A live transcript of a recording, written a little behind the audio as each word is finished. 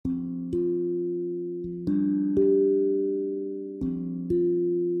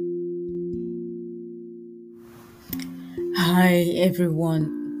Hi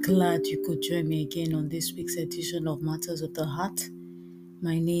everyone, glad you could join me again on this week's edition of Matters of the Heart.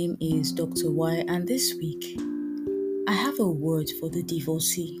 My name is Dr. Y, and this week I have a word for the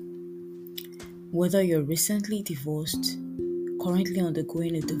divorcee. Whether you're recently divorced, currently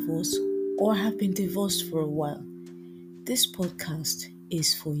undergoing a divorce, or have been divorced for a while, this podcast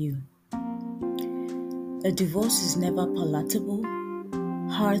is for you. A divorce is never palatable.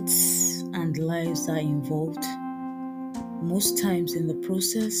 Hearts and lives are involved. Most times in the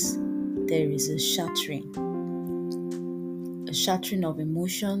process, there is a shattering of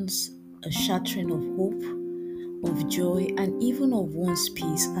emotions, a shattering of hope, of joy, and even of one's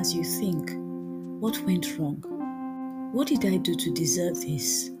peace as you think, what went wrong? What did I do to deserve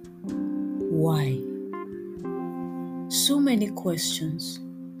this? Why? So many questions.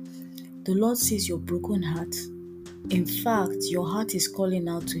 The Lord sees your broken heart. In fact, your heart is calling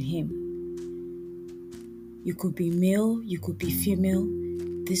out to Him. You could be male, you could be female.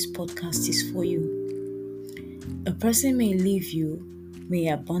 This podcast is for you. A person may leave you, may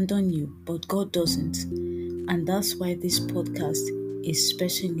abandon you, but God doesn't. And that's why this podcast is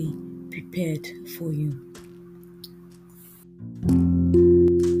specially prepared for you.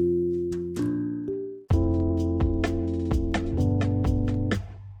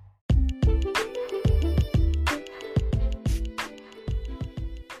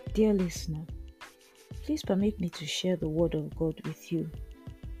 Dear listener, please permit me to share the word of God with you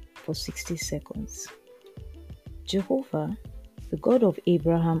for 60 seconds. Jehovah, the God of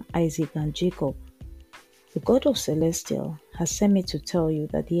Abraham, Isaac, and Jacob, the God of Celestial, has sent me to tell you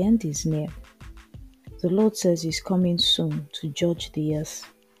that the end is near. The Lord says He's coming soon to judge the earth,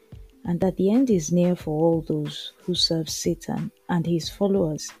 and that the end is near for all those who serve Satan and his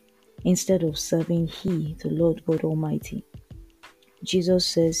followers instead of serving He, the Lord God Almighty. Jesus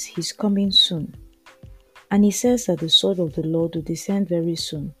says He's coming soon, and He says that the sword of the Lord will descend very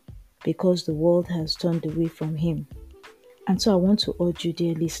soon because the world has turned away from Him. And so I want to urge you,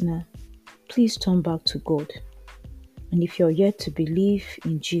 dear listener, please turn back to God. And if you're yet to believe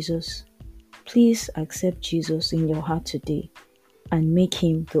in Jesus, please accept Jesus in your heart today and make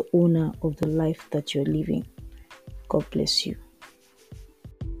Him the owner of the life that you're living. God bless you.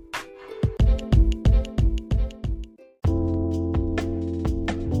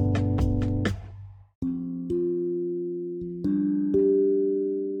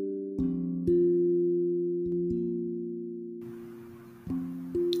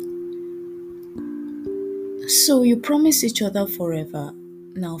 So you promise each other forever.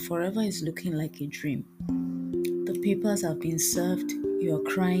 Now forever is looking like a dream. The papers have been served, you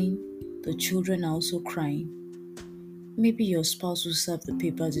are crying, the children are also crying. Maybe your spouse who served the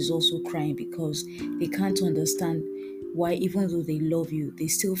papers is also crying because they can't understand why, even though they love you, they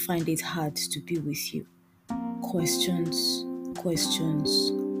still find it hard to be with you. Questions,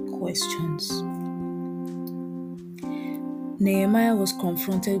 questions, questions. Nehemiah was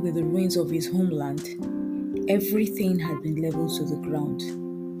confronted with the ruins of his homeland. Everything had been leveled to the ground.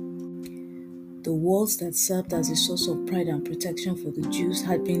 The walls that served as a source of pride and protection for the Jews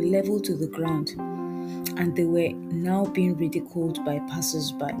had been leveled to the ground, and they were now being ridiculed by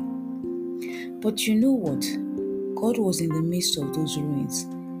passers-by. But you know what? God was in the midst of those ruins,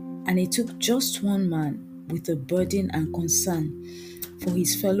 and it took just one man with a burden and concern for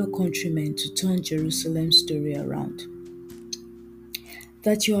his fellow countrymen to turn Jerusalem's story around.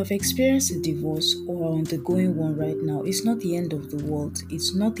 That you have experienced a divorce or are undergoing one right now is not the end of the world.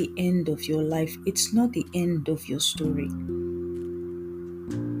 It's not the end of your life. It's not the end of your story.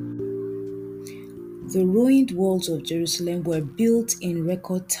 The ruined walls of Jerusalem were built in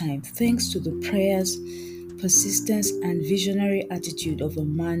record time thanks to the prayers, persistence, and visionary attitude of a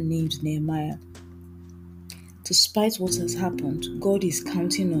man named Nehemiah. Despite what has happened, God is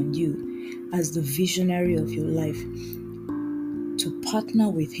counting on you as the visionary of your life to partner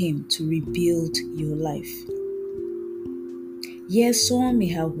with Him to rebuild your life. Yes, someone may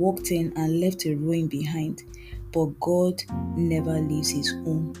have walked in and left a ruin behind, but God never leaves His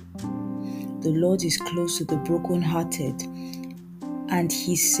own. The Lord is close to the brokenhearted, and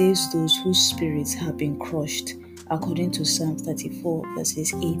He saves those whose spirits have been crushed, according to Psalm 34,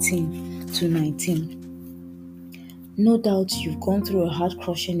 verses 18 to 19. No doubt you've gone through a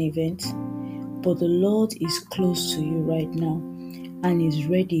heart-crushing event, but the Lord is close to you right now and is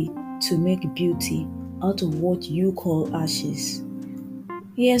ready to make beauty out of what you call ashes.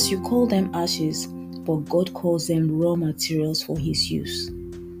 Yes, you call them ashes, but God calls them raw materials for His use.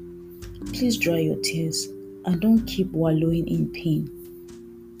 Please dry your tears and don't keep wallowing in pain.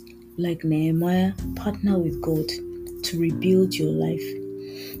 Like Nehemiah, partner with God to rebuild your life.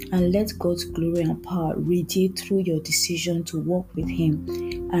 and let God's glory and power radiate through your decision to walk with Him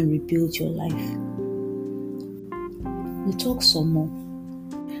and rebuild your life. We'll talk some more,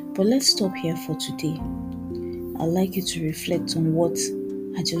 but let's stop here for today. I'd like you to reflect on what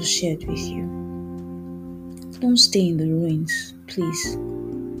I just shared with you. Don't stay in the ruins, please.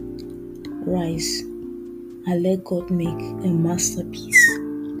 Rise and let God make a masterpiece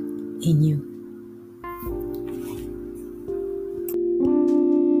in you.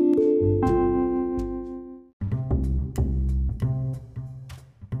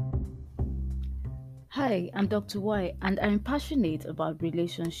 Hi, I'm Dr. Y, and I'm passionate about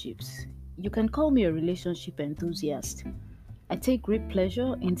relationships. You can call me a relationship enthusiast. I take great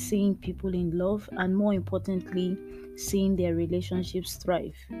pleasure in seeing people in love and, more importantly, seeing their relationships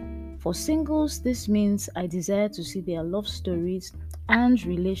thrive. For singles, this means I desire to see their love stories and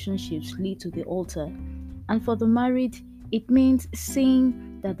relationships lead to the altar. And for the married, it means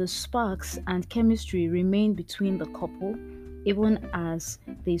seeing that the sparks and chemistry remain between the couple, even as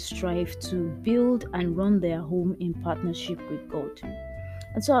they strive to build and run their home in partnership with God.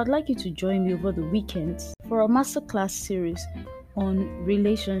 And so I'd like you to join me over the weekend for a masterclass series on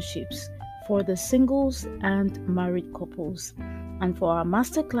relationships for the singles and married couples. And for our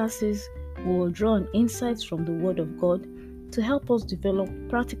masterclasses, we will draw on insights from the Word of God to help us develop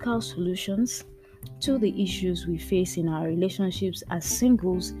practical solutions to the issues we face in our relationships as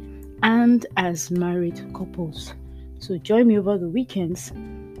singles and as married couples. So join me over the weekends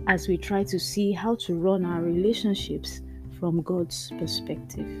as we try to see how to run our relationships from God's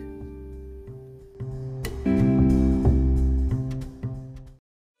perspective.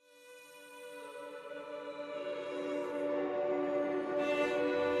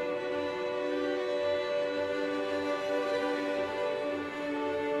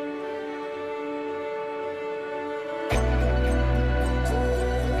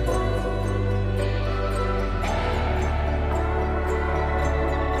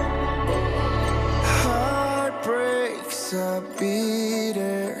 A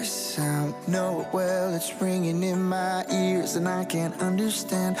bitter sound. Know it well, it's ringing in my ears, and I can't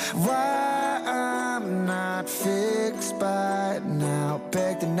understand why I'm not fixed by now.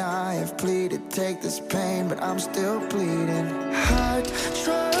 Begged and I have pleaded, take this pain, but I'm still bleeding. Heart